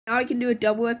Now I can do a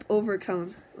double whip over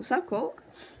cones. What's up, Colt?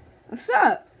 What's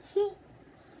up?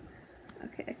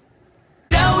 Okay.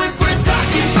 Now if we're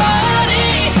talking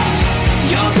body,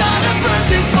 you got a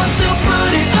perfect one, so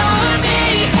put it on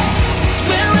me.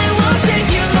 Swear it won't take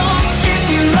you long if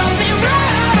you love me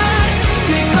right.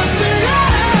 Pick up the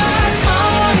line,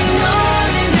 on and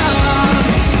on and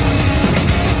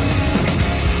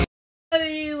on.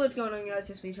 Hey, what's going on, guys?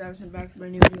 It's me, Travis, and back to my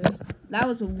new video. That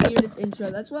was the weirdest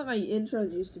intro. That's what my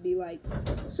intros used to be like.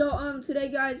 So, today,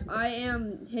 guys, I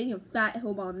am hitting a fat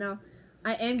hill bomb. Now,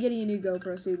 I am getting a new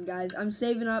GoPro soon, guys. I'm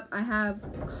saving up. I have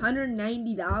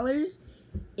 $190,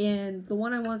 and the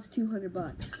one I want is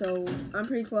 $200. So, I'm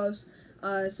pretty close.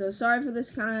 So, sorry for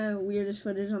this kind of weirdest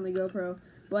footage on the GoPro.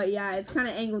 But, yeah, it's kind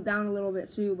of angled down a little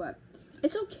bit, too. But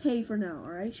it's okay for now,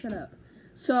 alright? Shut up.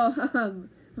 So, I'm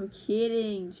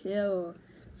kidding. Chill.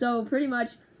 So, pretty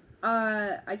much,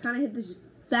 I kind of hit this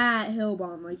fat hill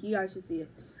bomb. Like, you guys should see it.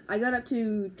 I got up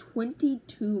to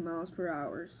 22 miles per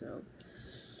hour, so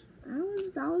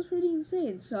that was pretty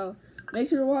insane. So make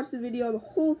sure to watch the video, the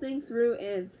whole thing through,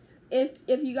 and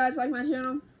if you guys like my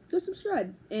channel, go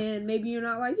subscribe. And maybe you're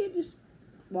not like it, just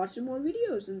watch some more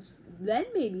videos and then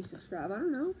maybe subscribe. I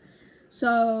don't know.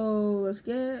 So let's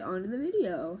get on to the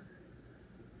video.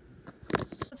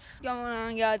 What's going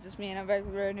on, guys? It's me, and I'm back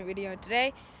with a new video.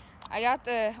 Today I got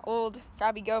the old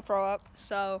crappy GoPro up,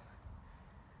 so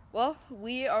well,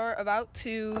 we are about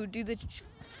to do the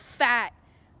fat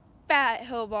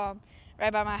hill bomb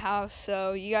right by my house,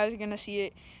 so you guys are gonna see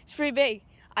it. It's pretty big.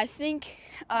 I think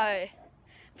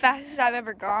fastest I've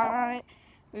ever gone on it,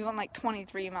 we went like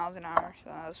 23 miles an hour, so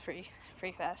that was pretty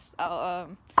fast.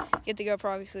 I'll get the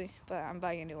GoPro obviously, but I'm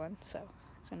buying a new one, so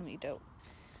it's gonna be dope.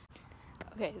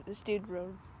 Okay, this dude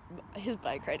rode his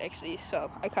bike right next to me,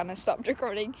 so I kind of stopped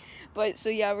recording. But so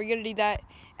yeah, we're gonna do that,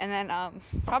 and then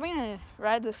probably gonna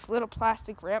ride this little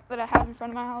plastic ramp that I have in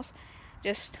front of my house.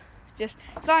 Just it's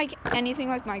not like anything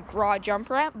like my garage jump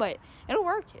ramp, but it'll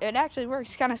work. It actually works.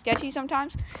 It's kind of sketchy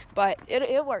sometimes, but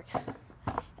it works.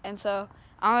 And so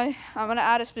I'm gonna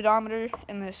add a speedometer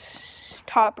in this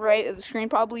top right of the screen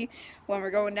probably when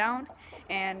we're going down.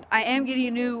 And I am getting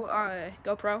a new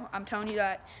GoPro. I'm telling you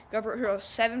that. GoPro Hero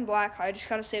 7 Black. I just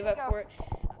gotta save up for it.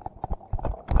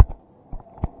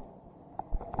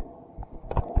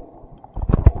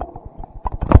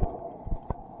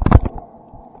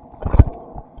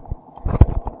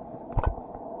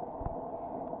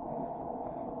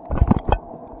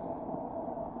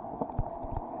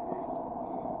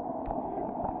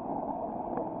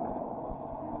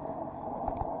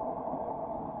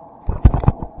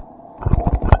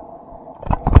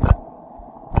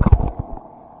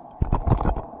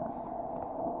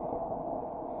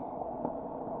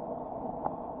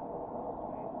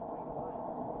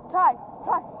 Try.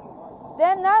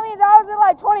 Then that means I was at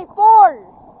like 24.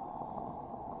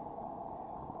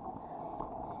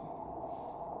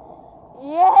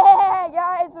 Yeah,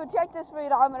 guys, we'll check the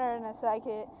speedometer in a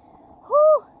second.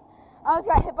 Whew. I almost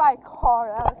got hit by a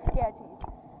car. That was sketchy.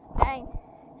 Dang.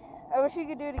 I wish we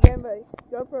could do it again, but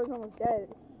GoPro's almost dead.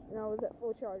 And I was at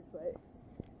full charge, but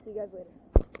see you guys later.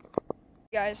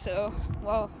 Guys, so,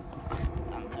 well,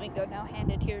 let me go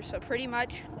no-handed here. So pretty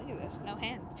much, look at this, no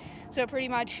hands. So pretty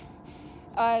much,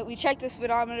 we checked the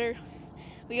speedometer.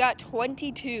 We got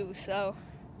 22, so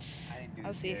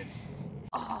I'll see.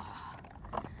 Oh,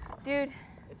 dude.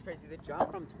 It's crazy. The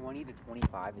jump from 20 to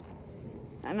 25 is...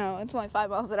 I know, it's only 5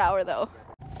 miles an hour, though.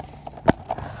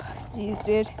 Jeez,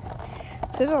 dude.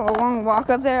 This is a long walk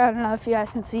up there. I don't know if you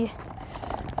guys can see.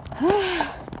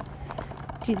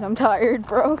 Jeez, I'm tired,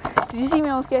 bro. Did you see me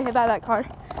almost get hit by that car?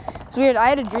 It's weird. I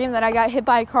had a dream that I got hit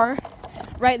by a car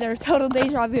right there. Total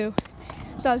deja vu.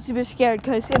 So I was super scared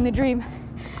because in the dream,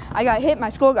 I got hit, my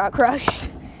skull got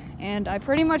crushed, and I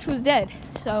pretty much was dead.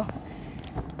 So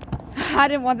I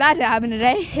didn't want that to happen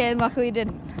today, and luckily it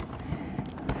didn't.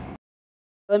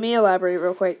 Let me elaborate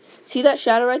real quick. See that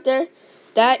shadow right there?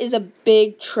 That is a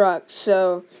big truck.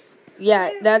 So,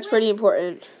 yeah, that's pretty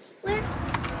important.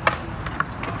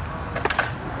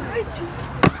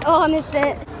 Oh, I missed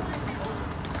it.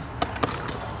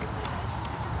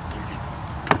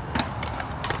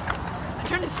 I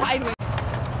turned it sideways.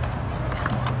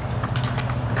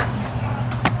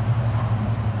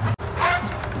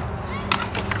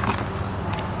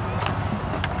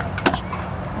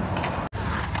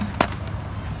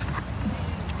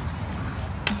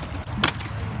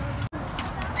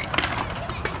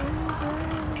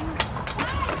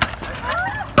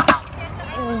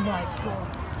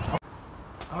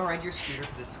 I'll ride your scooter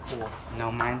because it's cool. No,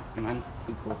 mine's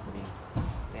too cool for me.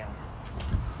 Damn.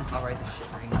 I'll ride this shit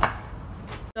right now.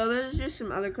 So there's just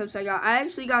some other clips I got. I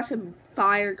actually got some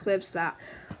fire clips that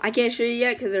I can't show you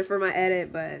yet because they're for my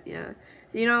edit, but yeah.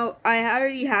 You know, I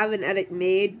already have an edit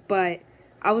made, but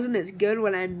I wasn't as good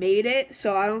when I made it,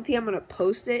 so I don't think I'm going to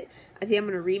post it. I think I'm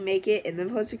going to remake it and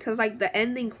then post it because, like, the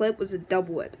ending clip was a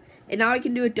double whip. And now I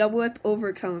can do a double whip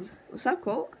over cones. What's up,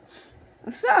 Cole?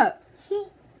 What's up?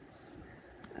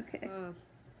 Okay.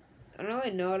 I don't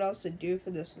really know what else to do for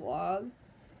this vlog.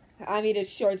 I mean, it's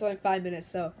short. It's only 5 minutes,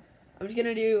 so I'm just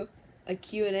going to do a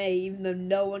Q&A even though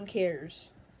no one cares.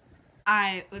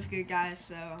 Alright, what's good, guys?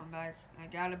 So, I'm back. I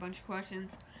got a bunch of questions.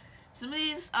 Some of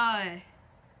these, I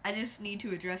just need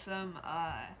to address them.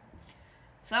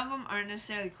 Some of them aren't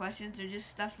necessarily questions. They're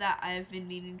just stuff that I've been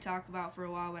meaning to talk about for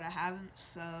a while, but I haven't.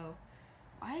 So,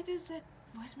 why does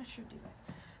my shirt do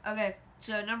that? Okay,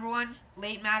 so number one,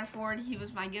 late Matterford. He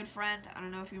was my good friend. I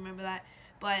don't know if you remember that.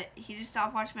 But he just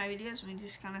stopped watching my videos and we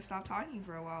just kind of stopped talking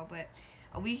for a while. But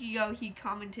a week ago, he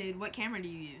commented, "What camera do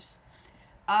you use?"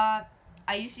 I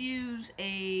used to use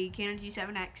a Canon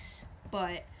G7X,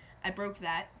 but I broke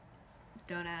that.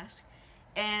 Don't ask.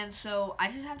 And so I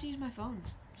just have to use my phone.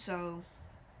 So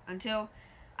until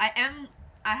I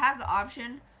have the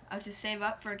option of to save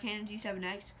up for a Canon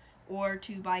G7X or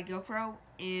to buy a GoPro,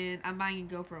 and I'm buying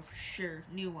a GoPro for sure,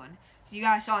 new one. You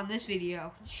guys saw in this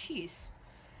video. Jeez.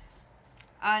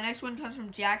 Next one comes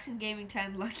from Jackson Gaming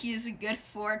 10. Lucky is a good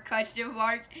fork? ?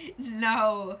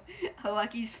 No.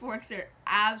 Lucky's forks are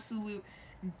absolute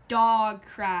dog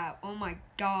crap. Oh my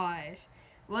gosh.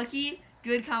 Lucky,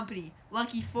 good company.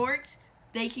 Lucky forks,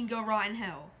 they can go raw in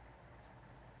hell.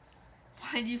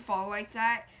 Why do you fall like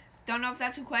that? Don't know if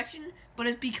that's a question, but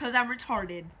it's because I'm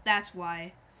retarded. That's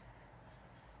why.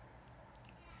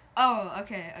 Oh,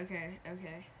 okay.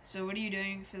 So what are you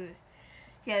doing for this?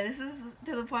 Yeah, this is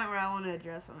to the point where I want to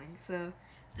address something. So,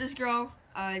 this girl,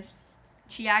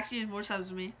 she actually has more subs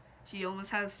than me. She almost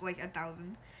has like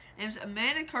 1,000. Name's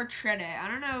Amanda Cartrede. I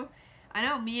don't know. I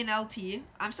know me and LT.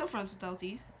 I'm still friends with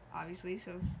LT, obviously.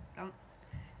 So don't.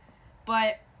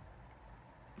 But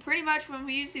pretty much when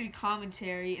we used to do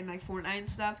commentary and like Fortnite and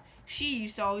stuff, she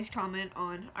used to always comment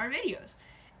on our videos,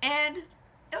 and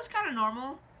it was kind of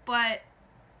normal. But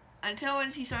until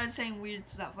when she started saying weird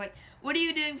stuff like, "What are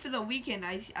you doing for the weekend?"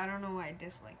 I don't know why I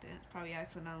disliked it. Probably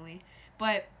accidentally.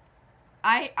 But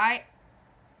I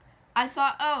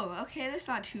thought, oh, okay, that's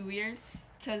not too weird.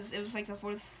 Because it was like the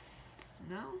 4th.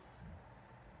 No?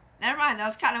 Never mind, that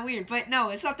was kind of weird. But no,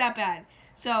 it's not that bad.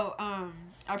 So,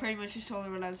 I pretty much just told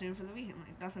her what I was doing for the weekend.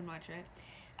 Like, nothing much, right?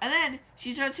 And then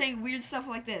she started saying weird stuff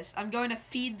like this. "I'm going to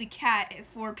feed the cat at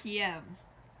 4 p.m.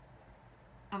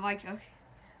 I'm like,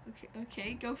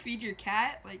 okay, go feed your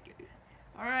cat. Like,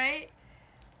 alright.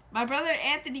 "My brother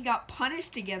Anthony got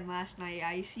punished again last night,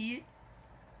 I see."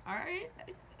 Alright.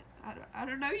 I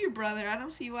don't know your brother. I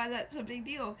don't see why that's a big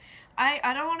deal.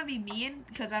 I don't want to be mean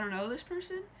because I don't know this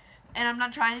person. And I'm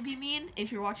not trying to be mean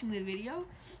if you're watching the video.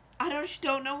 I just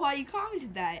don't know why you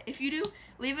commented that. If you do,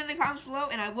 leave it in the comments below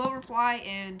and I will reply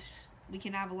and we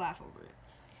can have a laugh over it.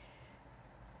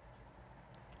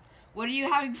 "What are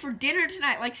you having for dinner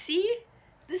tonight?" Like, see?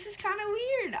 This is kind of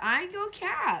weird. I ain't go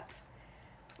cap.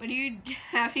 "What are you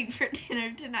having for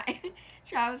dinner tonight?"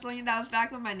 Travis Lingard. That was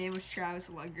back when my name was Travis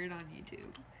Lingard on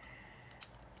YouTube.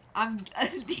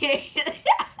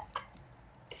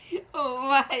 Oh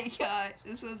my gosh,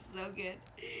 this was so good.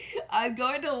 "I'm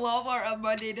going to Walmart on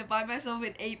Monday to buy myself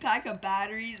an 8-pack of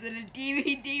batteries and a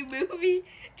DVD movie."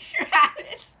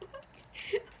 Travis.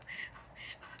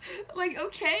 Like,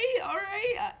 okay,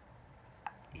 alright.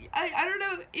 I don't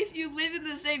know if you live in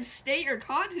the same state or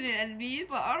continent as me,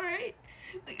 but alright.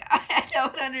 Like, I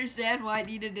don't understand why I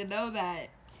needed to know that.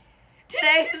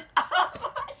 Today is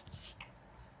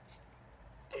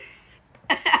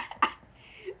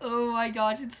oh my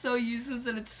gosh, it's so useless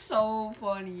and it's so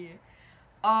funny.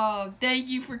 Thank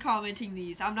you for commenting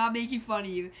these. I'm not making fun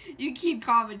of you. You keep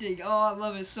commenting. Oh, I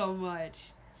love it so much.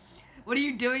 "What are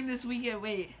you doing this weekend?"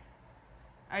 Wait.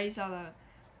 I already saw that.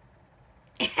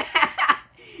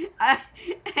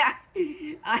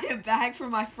 I am back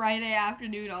from my Friday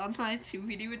afternoon online Zoom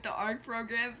meeting with the ARC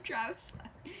program, Travis.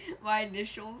 My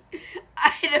initials.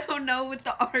 I don't know what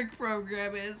the ARC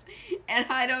program is, and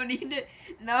I don't need to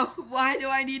know. Why do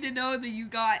I need to know that you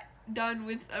got done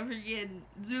with a freaking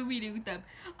Zoom meeting with them?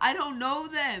 I don't know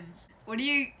them. What are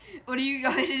you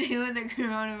going to do when the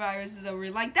coronavirus is over?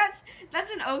 Like, that's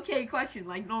an okay question.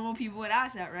 Like, normal people would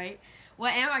ask that, right?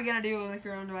 What am I gonna do when the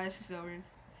coronavirus is over?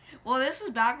 Well, this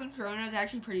was back when corona was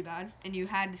actually pretty bad and you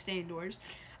had to stay indoors.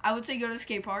 I would say go to the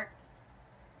skate park,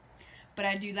 but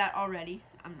I do that already.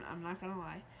 I'm not gonna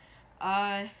lie.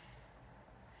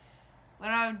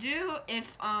 What I would do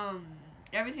if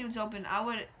everything was open, I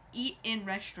would eat in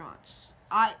restaurants.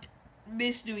 I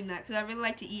miss doing that because I really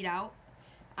like to eat out.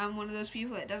 I'm one of those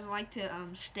people that doesn't like to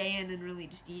stay in and really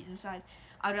just eat inside.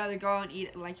 I'd rather go out and eat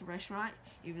at like a restaurant,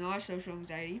 even though I have social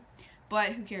anxiety.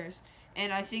 But who cares?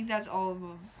 And I think that's all of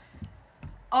them.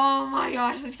 Oh my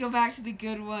gosh, let's go back to the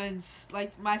good ones.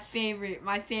 Like my favorite.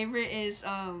 My favorite is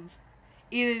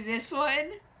either this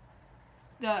one,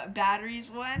 the batteries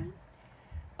one,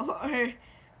 or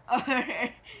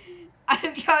I'm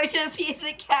going to be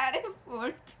the cat in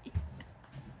 4 feet.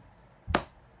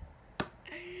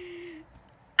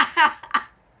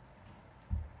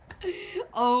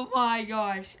 Oh my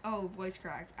gosh. Oh, voice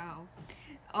crack. Ow.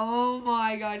 Oh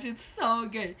my gosh, it's so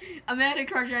good. Amanda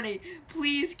Cargetti,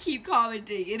 please keep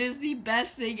commenting. It is the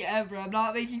best thing ever. I'm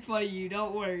not making fun of you.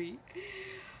 Don't worry.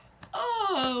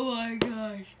 Oh my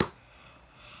gosh.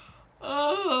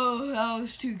 Oh, that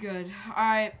was too good.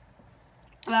 Alright.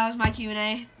 That was my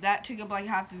Q&A. That took up like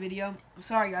half the video. I'm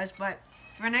sorry, guys, but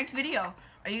for our next video,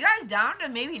 are you guys down to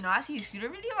maybe not see a scooter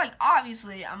video? Like,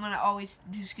 obviously, I'm going to always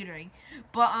do scootering.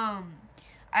 But,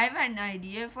 I have an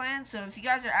idea planned, so if you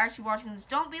guys are actually watching this,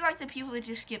 don't be like the people that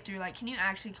just skip through. Like, can you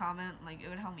actually comment? Like, it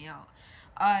would help me out.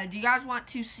 Do you guys want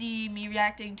to see me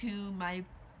reacting to my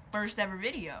first ever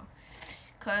video?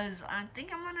 Because I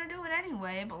think I'm going to do it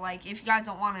anyway, but, like, if you guys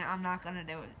don't want it, I'm not going to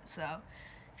do it. So,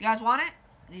 if you guys want it,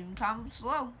 leave in comments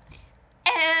below.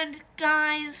 And,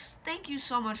 guys, thank you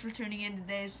so much for tuning in to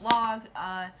today's vlog.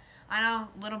 I know,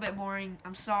 a little bit boring.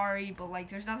 I'm sorry, but, like,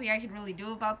 there's nothing I can really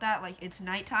do about that. Like, it's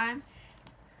nighttime.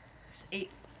 It's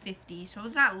 8:50, so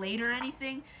it's not late or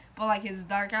anything, but like it's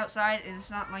dark outside and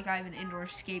it's not like I have an indoor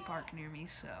skate park near me,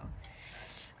 so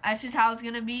that's just how it's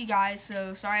gonna be, guys.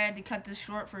 So sorry I had to cut this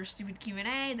short for a stupid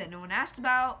Q&A that no one asked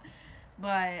about,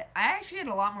 but I actually had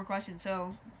a lot more questions.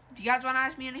 So do you guys want to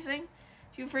ask me anything?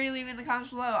 Feel free to leave it in the comments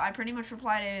below. I pretty much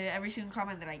reply to every single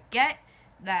comment that I get,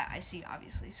 that I see,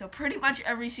 obviously. So pretty much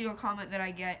every single comment that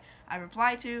I get, I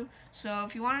reply to. So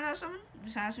if you want to know something,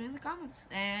 just ask me in the comments.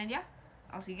 And yeah,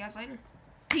 I'll see you guys later.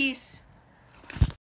 Peace.